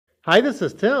Hi, this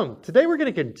is Tim. Today we're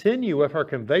going to continue with our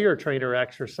conveyor trainer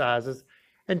exercises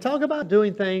and talk about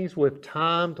doing things with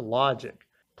timed logic.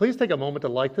 Please take a moment to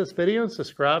like this video and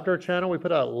subscribe to our channel. We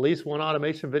put out at least one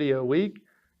automation video a week.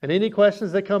 And any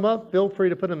questions that come up, feel free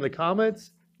to put them in the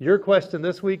comments. Your question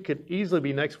this week could easily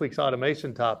be next week's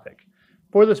automation topic.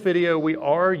 For this video, we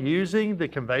are using the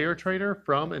conveyor trainer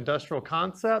from Industrial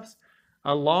Concepts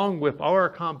along with our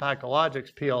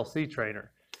Compactlogix PLC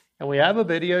trainer. And we have a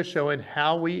video showing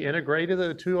how we integrated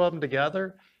the two of them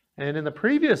together. And in the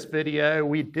previous video,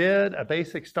 we did a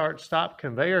basic start-stop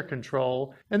conveyor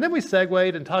control. And then we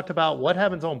segued and talked about what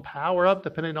happens on power up,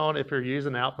 depending on if you're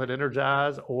using output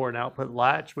energize or an output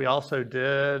latch. We also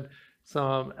did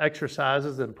some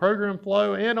exercises in program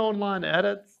flow and online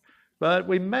edits, but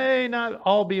we may not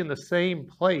all be in the same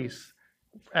place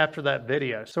after that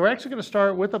video. So we're actually going to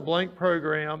start with a blank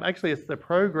program. Actually, it's the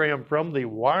program from the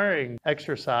wiring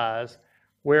exercise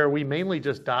where we mainly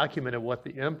just documented what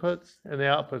the inputs and the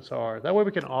outputs are. That way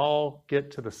we can all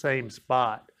get to the same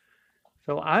spot.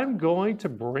 So I'm going to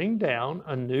bring down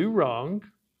a new rung,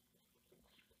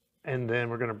 and then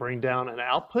we're going to bring down an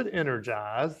output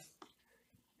energize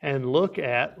and look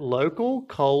at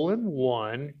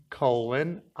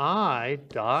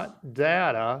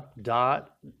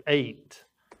local:1:I.data.8.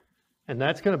 And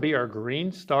that's going to be our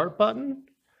green start button.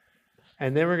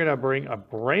 And then we're going to bring a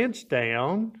branch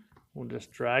down. We'll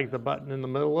just drag the button in the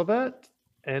middle of it.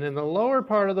 And in the lower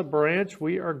part of the branch,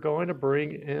 we are going to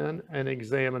bring in and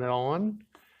examine it on.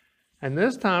 And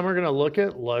this time we're going to look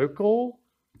at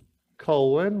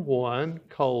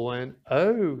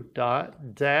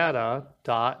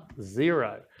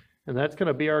local:1:O.data.0. And that's going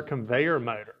to be our conveyor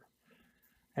motor.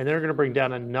 And then we're going to bring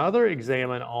down another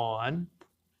examine on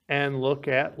and look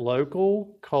at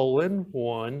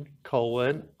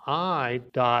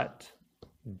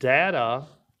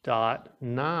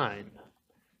local:1:I.data.9.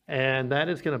 And that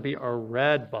is going to be our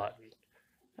red button.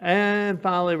 And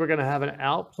finally, we're going to have an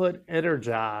output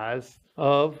energize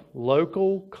of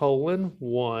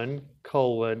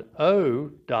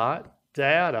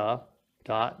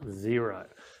local:1:O.data.0.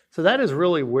 So that is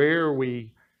really where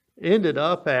we ended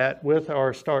up at with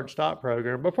our start-stop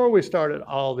program before we started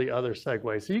all the other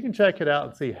segues. So you can check it out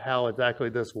and see how exactly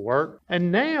this worked.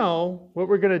 And now what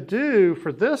we're going to do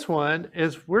for this one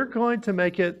is we're going to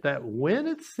make it that when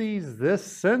it sees this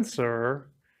sensor,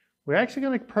 we're actually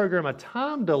going to program a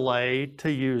time delay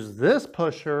to use this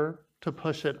pusher to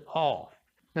push it off.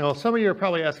 Now, some of you are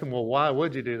probably asking, well, why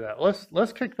would you do that?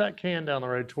 Let's kick that can down the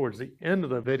road towards the end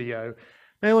of the video.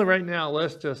 Mainly right now,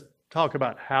 let's just talk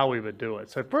about how we would do it.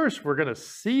 So first, we're going to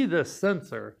see this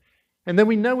sensor, and then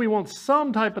we know we want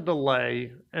some type of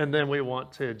delay, and then we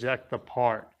want to eject the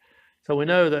part. So we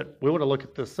know that we want to look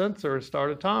at the sensor and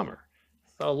start a timer.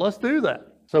 So let's do that.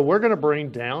 So we're going to bring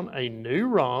down a new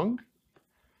rung,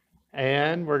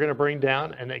 and we're going to bring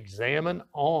down an examine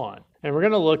on. And we're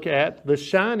going to look at the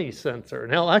shiny sensor.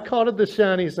 Now, I called it the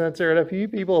shiny sensor, and a few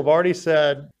people have already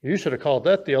said, you should have called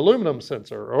that the aluminum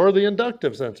sensor or the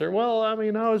inductive sensor. Well, I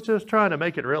mean, I was just trying to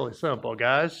make it really simple,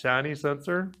 guys. Shiny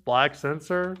sensor, black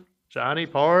sensor, shiny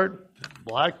part,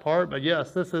 black part. But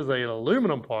yes, this is an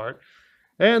aluminum part,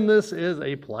 and this is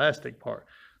a plastic part.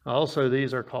 Also,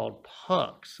 these are called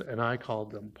pucks, and I call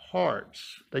them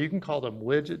parts. Now, you can call them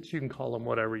widgets, you can call them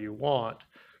whatever you want.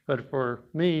 But for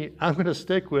me, I'm going to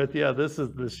stick with, yeah, this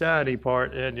is the shiny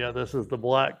part, and yeah, this is the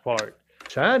black part.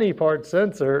 Shiny part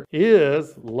sensor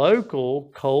is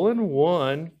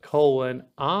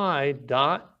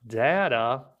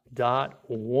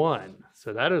local:1:I.data.1.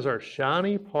 So that is our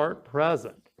shiny part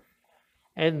present.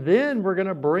 And then we're going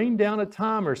to bring down a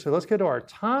timer. So let's go to our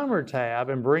timer tab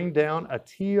and bring down a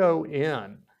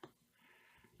TON.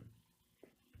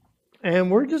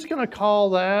 And we're just going to call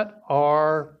that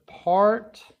our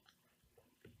part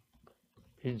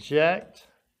eject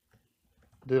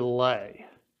delay.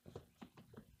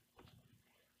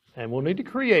 And we'll need to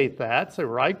create that. So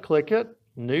right click it,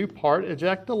 new part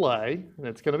eject delay, and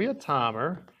it's going to be a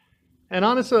timer. And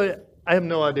honestly, I have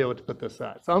no idea what to put this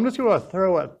at. So I'm just going to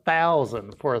throw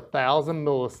 1,000 for 1,000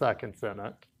 milliseconds in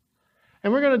it.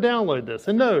 And we're going to download this.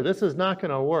 And no, this is not going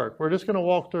to work. We're just going to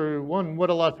walk through, one, what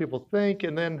a lot of people think,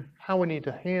 and then how we need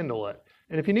to handle it.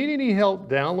 And if you need any help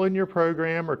downloading your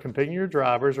program or configuring your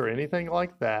drivers or anything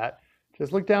like that,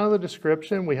 just look down in the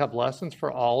description. We have lessons for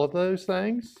all of those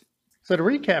things. So to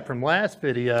recap from last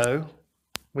video,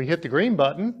 we hit the green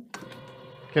button,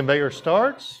 conveyor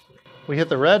starts. We hit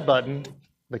the red button,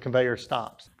 the conveyor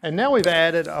stops. And now we've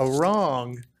added a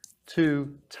rung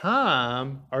to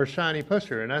time our shiny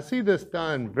pusher. And I see this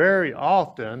done very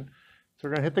often. So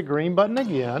we're going to hit the green button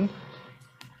again.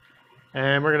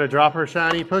 And we're going to drop our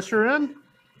shiny pusher in.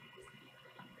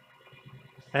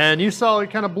 And you saw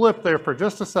it kind of blip there for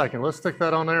just a second. Let's stick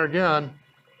that on there again.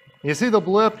 You see the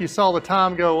blip, you saw the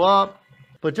time go up,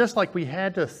 but just like we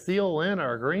had to seal in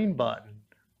our green button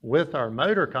with our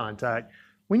motor contact,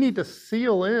 we need to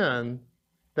seal in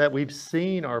that we've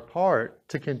seen our part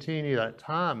to continue that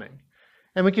timing.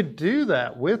 And we could do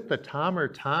that with the timer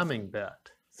timing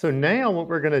bit. So now what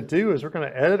we're going to do is we're going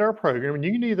to edit our program, and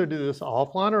you can either do this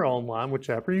offline or online,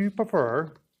 whichever you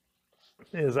prefer.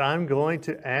 Is I'm going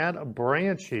to add a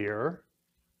branch here,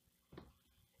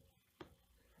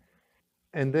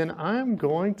 and then I'm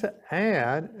going to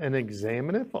add an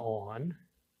examine if on,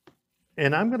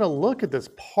 and I'm going to look at this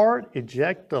part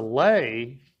eject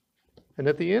delay, and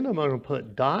at the end I'm going to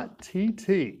put .tt,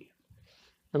 and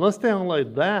let's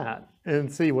download that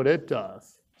and see what it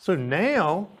does. So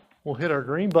now we'll hit our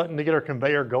green button to get our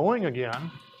conveyor going again,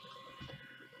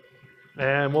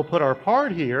 and we'll put our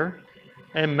part here.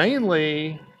 And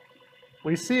mainly,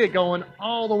 we see it going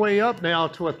all the way up now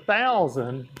to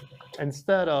 1,000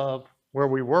 instead of where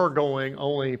we were going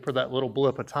only for that little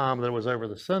blip of time that was over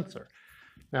the sensor.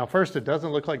 Now, first, it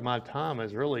doesn't look like my time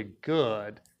is really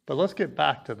good, but let's get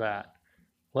back to that.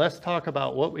 Let's talk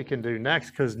about what we can do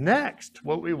next, because next,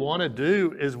 what we want to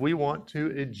do is we want to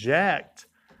eject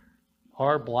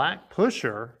our black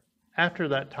pusher after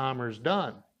that timer's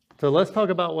done. So let's talk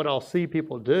about what I'll see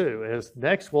people do is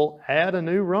next we'll add a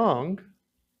new rung.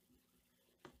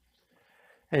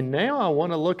 And now I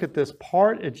want to look at this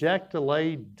part eject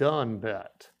delay done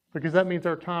bit, because that means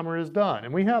our timer is done.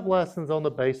 And we have lessons on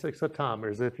the basics of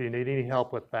timers if you need any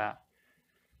help with that.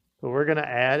 So we're going to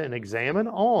add an examine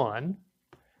on,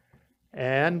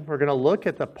 and we're going to look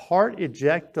at the part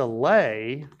eject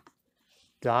delay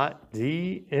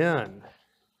 .dn.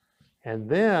 And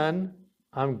then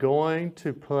I'm going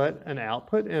to put an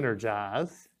output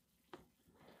energize,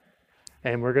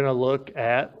 and we're going to look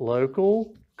at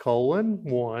local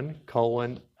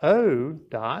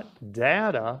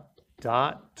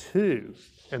 :1:0.data.2,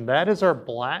 and that is our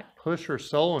black pusher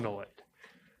solenoid.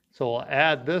 So we'll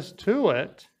add this to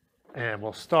it, and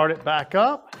we'll start it back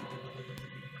up,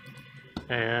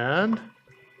 and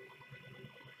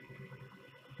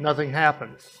nothing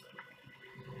happens.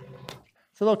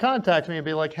 So they'll contact me and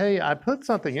be like, hey, I put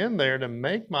something in there to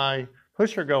make my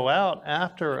pusher go out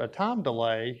after a time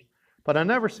delay, but I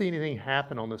never see anything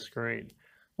happen on the screen.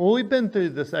 Well, we've been through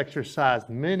this exercise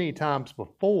many times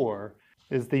before,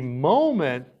 is the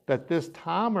moment that this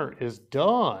timer is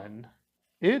done,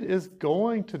 it is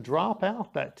going to drop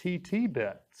out that TT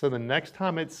bit. So the next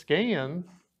time it scans,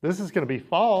 this is going to be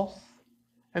false,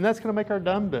 and that's going to make our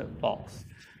done bit false.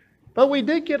 But we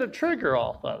did get a trigger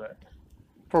off of it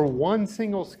for one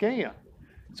single scan.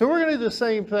 So we're going to do the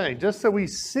same thing. Just so we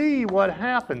see what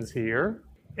happens here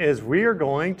is we are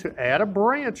going to add a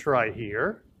branch right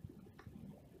here.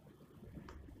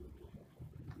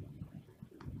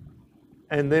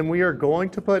 And then we are going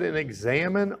to put an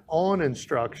examine on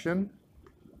instruction.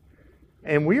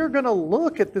 And we are going to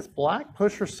look at this black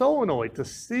pusher solenoid to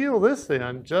seal this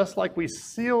in just like we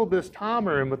sealed this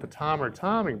timer in with the timer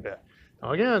timing bit.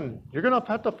 Now again, you're going to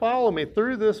have to follow me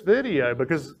through this video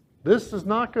because this is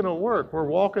not going to work. We're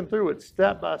walking through it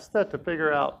step by step to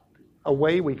figure out a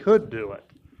way we could do it.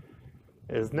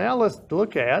 Is now let's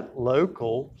look at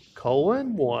local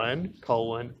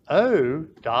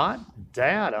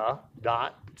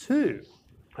 :1:0.data.2.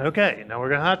 Okay, now we're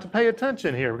going to have to pay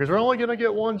attention here because we're only going to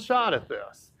get one shot at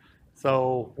this.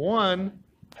 So one,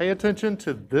 pay attention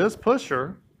to this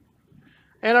pusher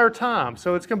and our time.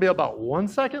 So it's going to be about 1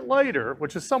 second later,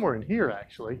 which is somewhere in here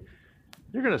actually,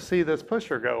 you're going to see this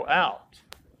pusher go out.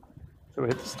 So we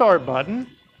hit the start button,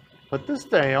 put this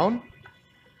down,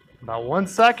 about 1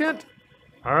 second.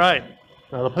 All right,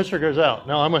 now the pusher goes out.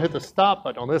 Now I'm going to hit the stop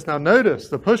button on this. Now notice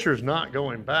the pusher's not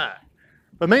going back.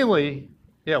 But mainly,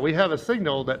 yeah, we have a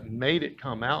signal that made it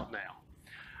come out now.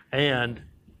 And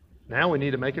now we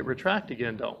need to make it retract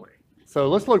again, don't we? So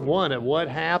let's look at what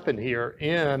happened here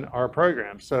in our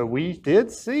program. So we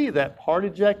did see that part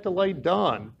eject delay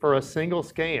done for a single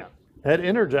scan. That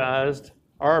energized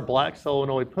our black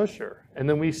solenoid pusher. And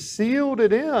then we sealed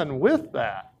it in with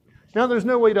that. Now there's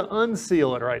no way to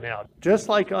unseal it right now. Just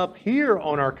like up here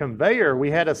on our conveyor,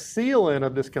 we had a seal in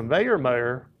of this conveyor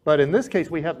motor, but in this case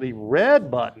we have the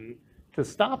red button to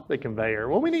stop the conveyor.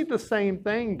 Well, we need the same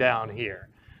thing down here.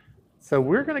 So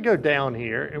we're going to go down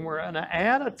here and we're going to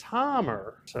add a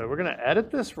timer. So we're going to edit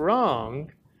this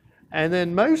rung, and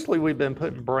then mostly we've been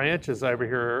putting branches over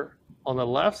here on the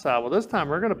left side. Well, this time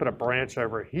we're going to put a branch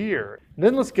over here. And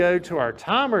then let's go to our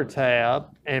timer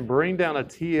tab and bring down a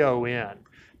TON.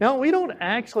 Now we don't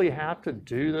actually have to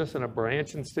do this in a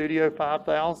branch in Studio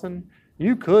 5000.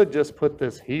 You could just put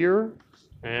this here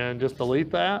and just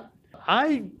delete that.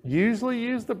 I usually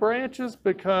use the branches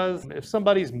because if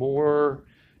somebody's more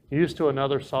used to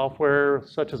another software,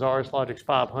 such as RSLogix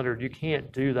 500, you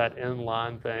can't do that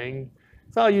inline thing.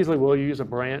 So I usually will use a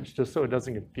branch just so it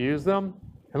doesn't confuse them.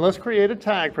 And let's create a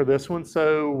tag for this one.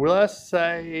 So let's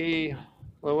say,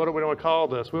 well, what do we want to call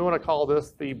this? We want to call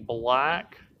this the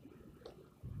black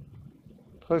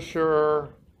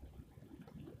pusher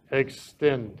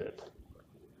extended.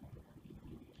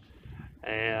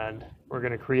 And we're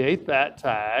going to create that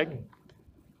tag,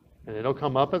 and it'll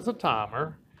come up as a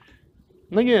timer.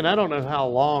 And again, I don't know how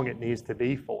long it needs to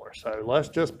be for, so let's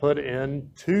just put in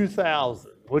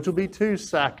 2,000, which will be 2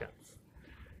 seconds.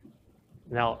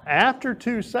 Now, after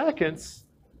 2 seconds,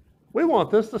 we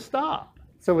want this to stop.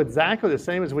 So exactly the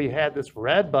same as we had this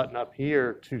red button up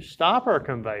here to stop our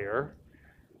conveyor,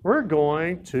 we're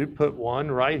going to put one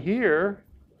right here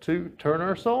to turn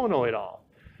our solenoid off.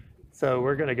 So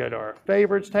we're going to go to our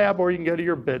favorites tab, or you can go to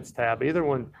your bits tab. Either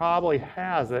one probably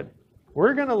has it.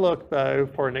 We're going to look though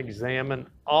for an examine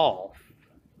off.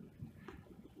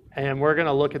 And we're going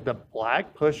to look at the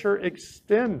black pusher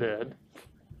extended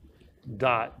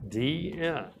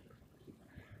 .dn.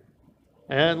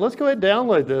 And let's go ahead and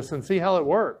download this and see how it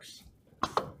works.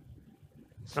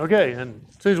 Okay, and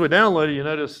as soon as we download it, you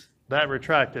notice that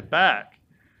retracted back.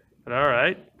 But all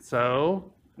right,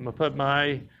 so I'm going to put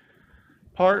my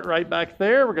part right back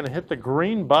there. We're going to hit the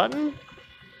green button.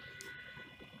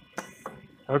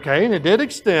 Okay, and it did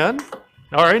extend.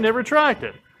 All right, and it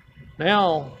retracted.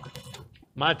 Now,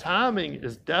 my timing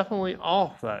is definitely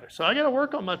off though, so I got to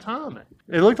work on my timing.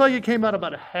 It looked like it came out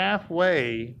about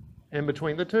halfway in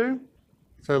between the two.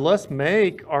 So let's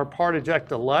make our part eject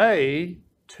delay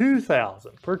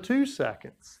 2,000 for 2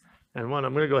 seconds. And one,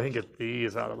 I'm going to go ahead and get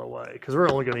these out of the way because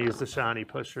we're only going to use the shiny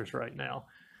pushers right now.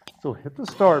 So hit the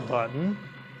start button,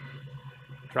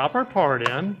 drop our part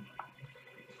in.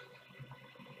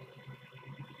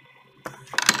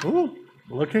 Ooh,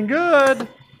 looking good.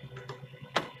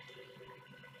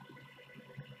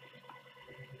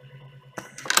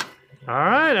 All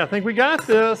right, I think we got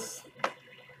this.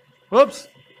 Whoops,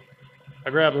 I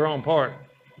grabbed the wrong part.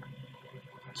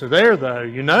 So there though,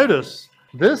 you notice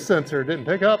this sensor didn't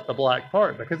pick up the black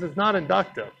part because it's not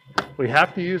inductive. We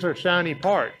have to use our shiny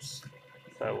parts.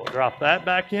 So we'll drop that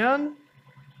back in.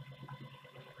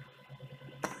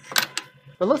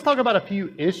 But let's talk about a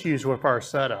few issues with our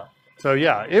setup. So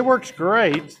yeah, it works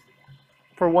great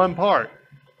for one part.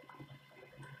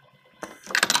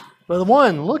 But the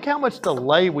one, look how much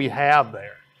delay we have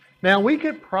there. Now we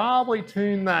could probably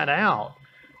tune that out,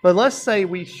 but let's say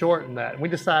we shorten that and we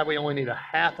decide we only need a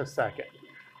half a second.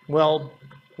 Well,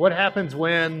 what happens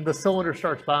when the cylinder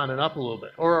starts binding up a little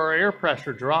bit or our air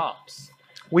pressure drops?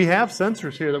 We have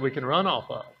sensors here that we can run off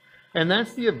of. And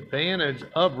that's the advantage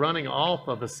of running off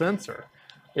of a sensor,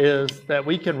 is that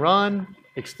we can run,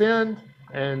 extend,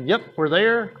 and yep, we're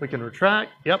there. We can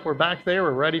retract. Yep, we're back there.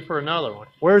 We're ready for another one.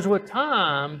 Whereas with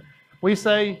time, we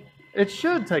say it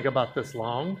should take about this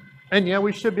long. And yeah,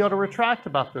 we should be able to retract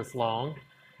about this long.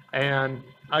 And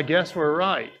I guess we're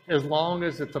right, as long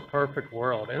as it's a perfect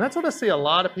world. And that's what I see a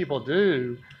lot of people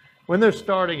do when they're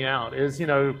starting out is,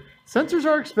 sensors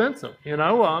are expensive. You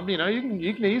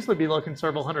can easily be looking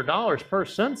several $100s per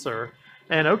sensor.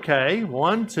 And okay,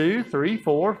 1, 2, 3,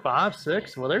 4, 5,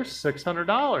 6, well, there's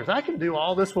 $600. I can do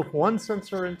all this with one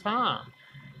sensor in time.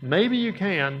 Maybe you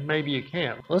can, maybe you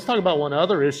can't. Let's talk about one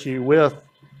other issue with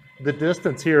the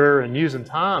distance here and using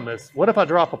time is, what if I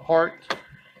drop a part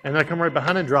and then I come right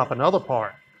behind and drop another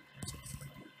part?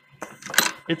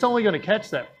 It's only going to catch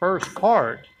that first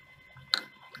part.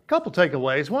 A couple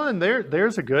takeaways. One,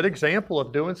 there's a good example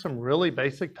of doing some really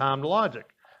basic timed logic.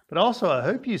 But also, I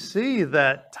hope you see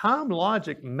that timed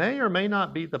logic may or may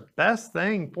not be the best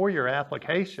thing for your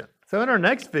application. So in our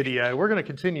next video, we're going to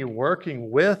continue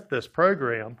working with this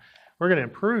program. We're going to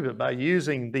improve it by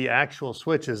using the actual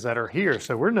switches that are here.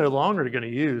 So we're no longer going to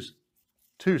use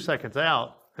 2 seconds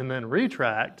out and then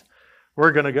retract.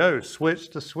 We're going to go switch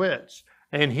to switch.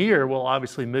 And here we'll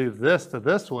obviously move this to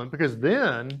this one because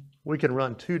then we can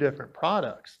run 2 different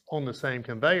products on the same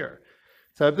conveyor.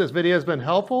 So I hope this video has been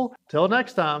helpful. Till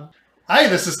next time. Hi,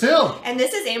 this is Tim. And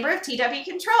this is Amber of TW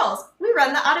Controls. We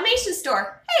run the automation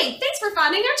store. Hey, thanks for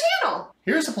finding our channel.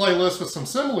 Here's a playlist with some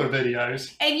similar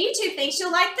videos. And YouTube thinks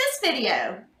you'll like this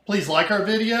video. Please like our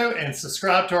video and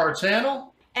subscribe to our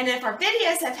channel. And if our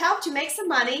videos have helped you make some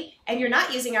money and you're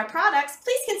not using our products,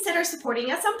 please consider supporting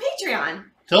us on Patreon.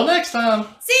 Till next time.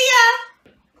 See ya!